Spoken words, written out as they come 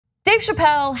Dave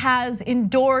Chappelle has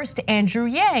endorsed Andrew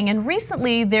Yang, and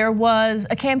recently there was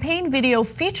a campaign video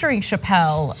featuring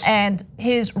Chappelle and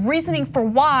his reasoning for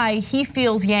why he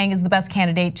feels Yang is the best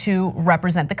candidate to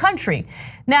represent the country.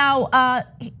 Now,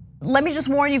 let me just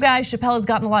warn you guys, Chappelle has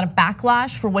gotten a lot of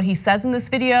backlash for what he says in this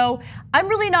video. I'm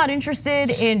really not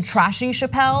interested in trashing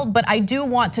Chappelle, but I do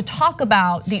want to talk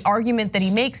about the argument that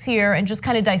he makes here and just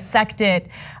kind of dissect it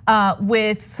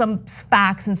with some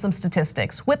facts and some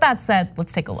statistics. With that said,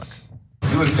 let's take a look.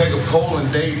 You would take a poll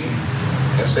in Dayton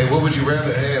and say, what would you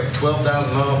rather have, $12,000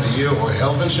 a year or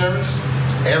health insurance?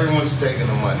 Everyone's taking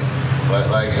the money.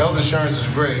 Like health insurance is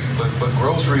great, but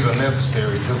groceries are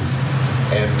necessary too.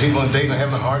 And people in Dayton are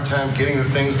having a hard time getting the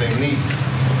things they need.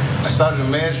 I started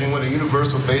imagining what a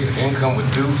universal basic income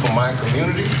would do for my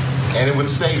community, and it would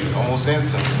save it almost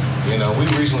instantly. You know, we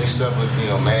recently suffered,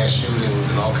 mass shootings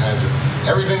and all kinds of,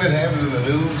 everything that happens in the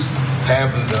news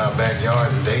happens in our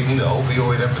backyard in Dayton, the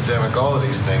opioid epidemic, all of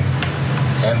these things.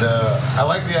 And I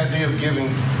like the idea of giving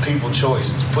people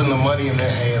choices, putting the money in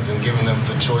their hands and giving them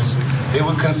the choices. They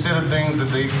would consider things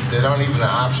that aren't even an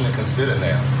option to consider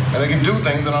now. And they can do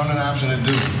things that aren't an option to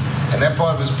do. And that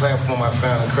part of his platform I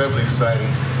found incredibly exciting.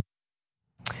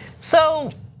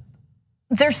 So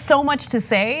there's so much to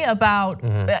say about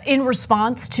in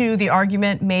response to the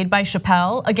argument made by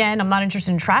Chappelle. Again, I'm not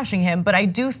interested in trashing him, but I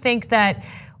do think that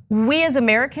we as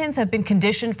Americans have been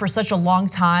conditioned for such a long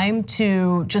time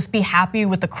to just be happy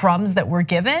with the crumbs that we're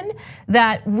given,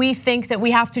 that we think that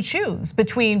we have to choose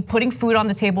between putting food on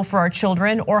the table for our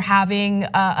children or having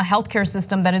a healthcare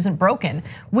system that isn't broken.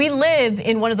 We live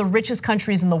in one of the richest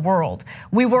countries in the world.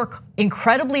 We work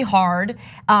incredibly hard.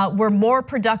 We're more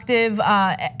productive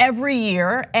every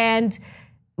year, and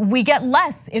we get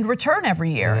less in return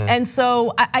every year. And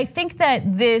so I think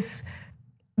that this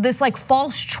like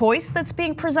false choice that's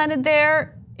being presented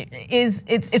there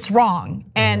it's wrong.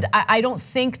 And I don't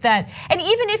think that, and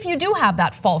even if you do have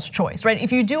that false choice, right?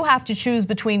 If you do have to choose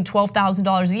between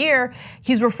 $12,000 a year,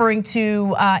 he's referring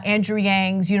to Andrew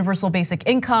Yang's universal basic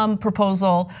income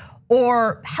proposal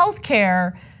or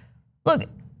healthcare. Look,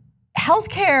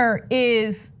 healthcare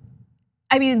is,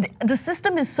 the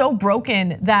system is so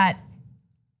broken that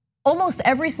almost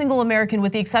every single American,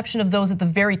 with the exception of those at the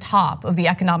very top of the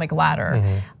economic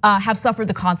ladder, have suffered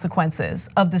the consequences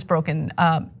of this broken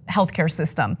healthcare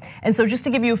system. And so just to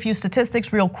give you a few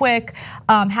statistics real quick,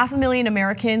 500,000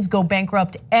 Americans go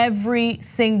bankrupt every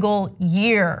single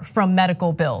year from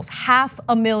medical bills.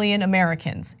 500,000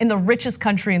 Americans in the richest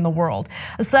country in the world.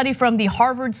 A study from the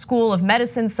Harvard School of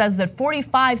Medicine says that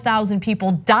 45,000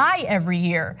 people die every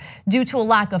year due to a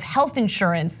lack of health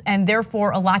insurance and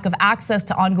therefore a lack of access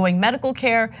to ongoing medical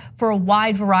care for a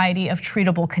wide variety of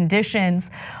treatable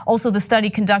conditions. Also, the study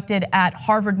conducted at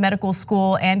Harvard Medical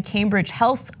School and Cambridge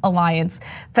Health Alliance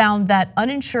found that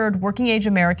uninsured working age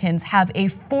Americans have a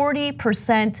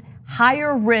 40%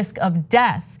 higher risk of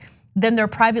death than their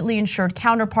privately insured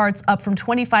counterparts, up from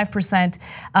 25%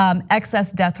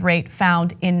 excess death rate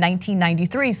found in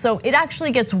 1993. So it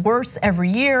actually gets worse every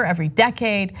year, every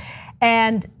decade,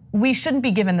 and we shouldn't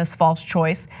be given this false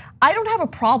choice. I don't have a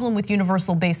problem with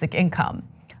universal basic income.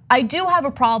 I do have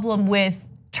a problem with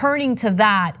turning to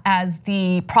that as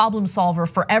the problem solver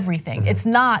for everything. It's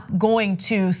not going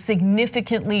to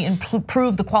significantly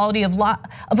improve the quality of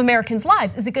Americans'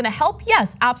 lives. Is it gonna help?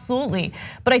 Yes, absolutely.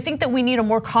 But I think that we need a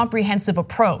more comprehensive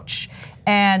approach.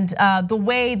 And the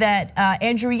way that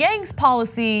Andrew Yang's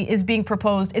policy is being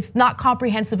proposed, it's not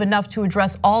comprehensive enough to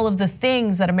address all of the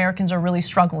things that Americans are really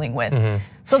struggling with.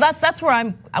 So that's where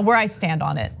I stand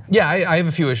on it. Yeah, I have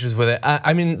a few issues with it.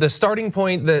 I mean, the starting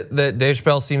point that Dave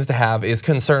Chappelle seems to have is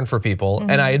concern for people,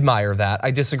 and I admire that. I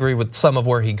disagree with some of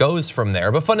where he goes from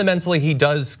there, but fundamentally he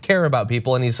does care about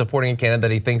people, and he's supporting a candidate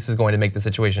that he thinks is going to make the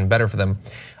situation better for them.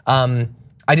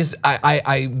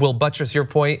 I will buttress your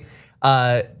point.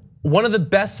 One of the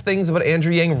best things about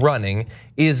Andrew Yang running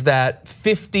is that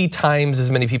 50 times as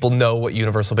many people know what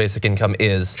universal basic income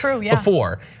is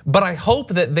before. But I hope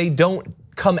that they don't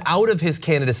come out of his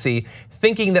candidacy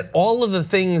thinking that all of the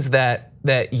things that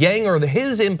Yang or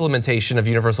his implementation of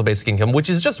universal basic income, which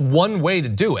is just one way to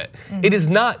do it. It is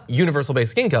not universal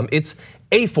basic income, it's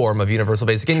a form of universal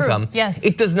basic income. Yes.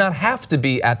 It does not have to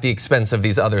be at the expense of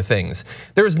these other things.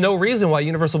 There is no reason why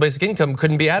universal basic income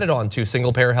couldn't be added on to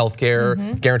single payer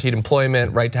healthcare, guaranteed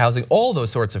employment, right to housing, all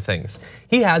those sorts of things.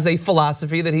 He has a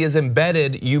philosophy that he has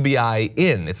embedded UBI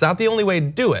in. It's not the only way to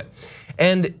do it.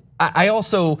 And I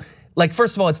also, like,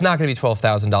 first of all, it's not gonna be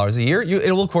 $12,000 a year. It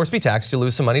will of course be taxed, you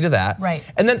lose some money to that. Right.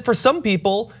 And then for some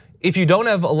people, if you don't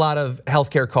have a lot of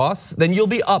healthcare costs, then you'll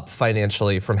be up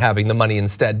financially from having the money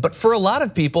instead. But for a lot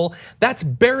of people, that's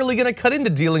barely gonna cut into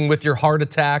dealing with your heart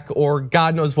attack or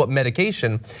God knows what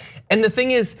medication. And the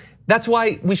thing is, that's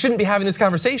why we shouldn't be having this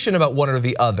conversation about one or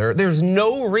the other. There's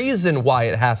no reason why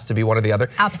it has to be one or the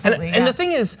other. Absolutely. And the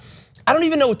thing is, I don't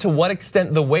even know to what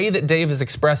extent the way that Dave is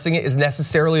expressing it is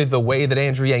necessarily the way that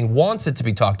Andrew Yang wants it to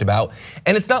be talked about.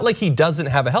 And it's not like he doesn't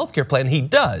have a healthcare plan, he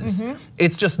does.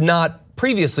 It's just not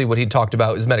previously what he talked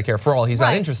about is Medicare for all. He's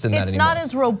not interested in that anymore. It's not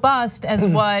as robust as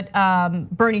what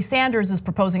Bernie Sanders is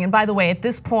proposing. And by the way, at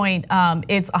this point,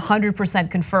 it's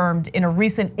 100% confirmed. In a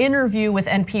recent interview with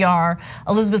NPR,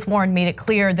 Elizabeth Warren made it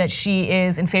clear that she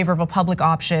is in favor of a public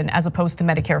option as opposed to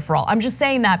Medicare for all. I'm just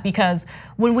saying that because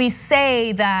when we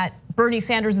say that Bernie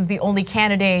Sanders is the only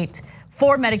candidate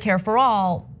for Medicare for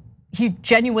all, he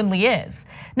genuinely is.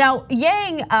 Now,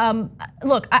 Yang,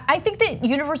 look, I think that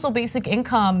universal basic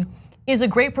income is a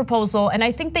great proposal, and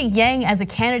I think that Yang as a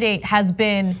candidate has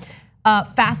been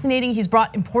fascinating. He's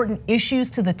brought important issues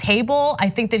to the table. I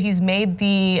think that he's made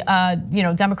the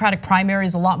Democratic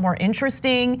primaries a lot more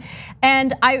interesting.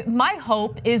 And my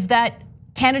hope is that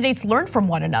candidates learn from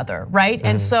one another, right?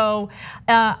 And so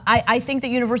I think that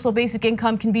universal basic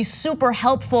income can be super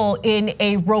helpful in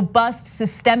a robust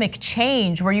systemic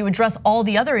change where you address all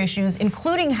the other issues,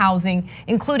 including housing,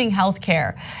 including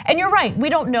healthcare. And you're right, we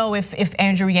don't know if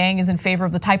Andrew Yang is in favor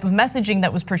of the type of messaging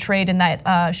that was portrayed in that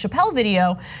Chappelle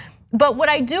video. But what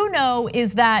I do know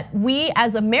is that we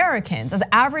as Americans, as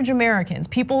average Americans,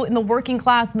 people in the working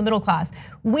class and the middle class,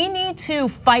 we need to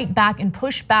fight back and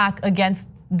push back against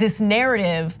this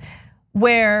narrative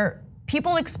where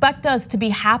people expect us to be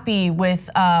happy with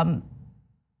a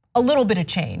little bit of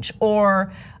change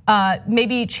or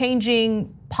maybe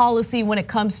changing policy when it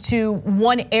comes to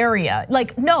one area.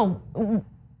 Like, no,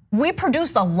 we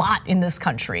produce a lot in this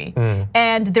country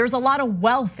and there's a lot of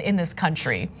wealth in this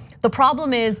country. The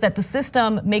problem is that the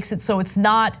system makes it so it's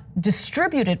not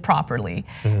distributed properly.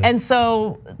 And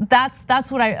so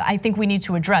that's what I think we need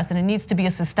to address, and it needs to be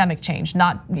a systemic change,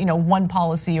 not one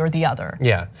policy or the other.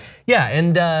 Yeah,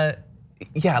 and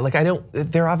like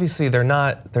they're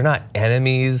not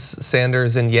enemies,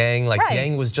 Sanders and Yang. Like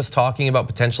Yang was just talking about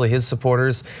potentially his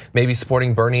supporters maybe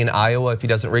supporting Bernie in Iowa if he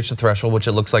doesn't reach the threshold, which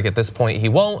it looks like at this point he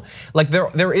won't. Like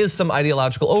there is some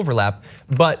ideological overlap,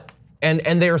 but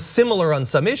and they're similar on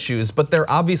some issues, but they're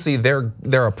obviously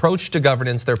their approach to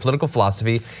governance, their political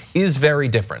philosophy is very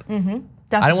different.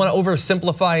 I don't want to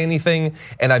oversimplify anything,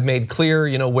 and I've made clear,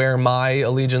 where my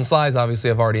allegiance lies. Obviously,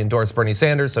 I've already endorsed Bernie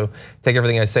Sanders, so take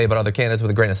everything I say about other candidates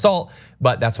with a grain of salt,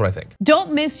 but that's what I think.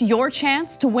 Don't miss your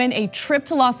chance to win a trip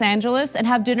to Los Angeles and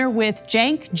have dinner with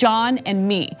Cenk, John, and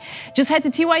me. Just head to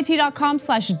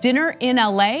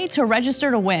tyt.com/dinnerinla to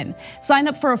register to win. Sign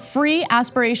up for a free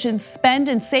Aspiration Spend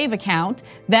and Save account.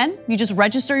 Then you just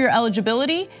register your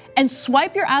eligibility and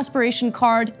swipe your Aspiration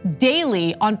card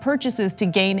daily on purchases to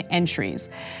gain entries.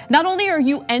 Not only are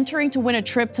you entering to win a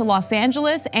trip to Los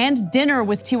Angeles and dinner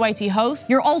with TYT hosts,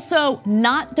 you're also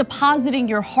not depositing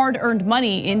your hard-earned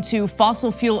money into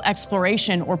fossil fuel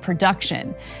exploration or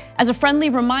production. As a friendly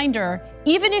reminder,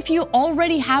 even if you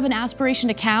already have an Aspiration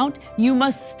account, you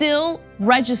must still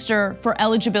register for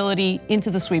eligibility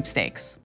into the sweepstakes.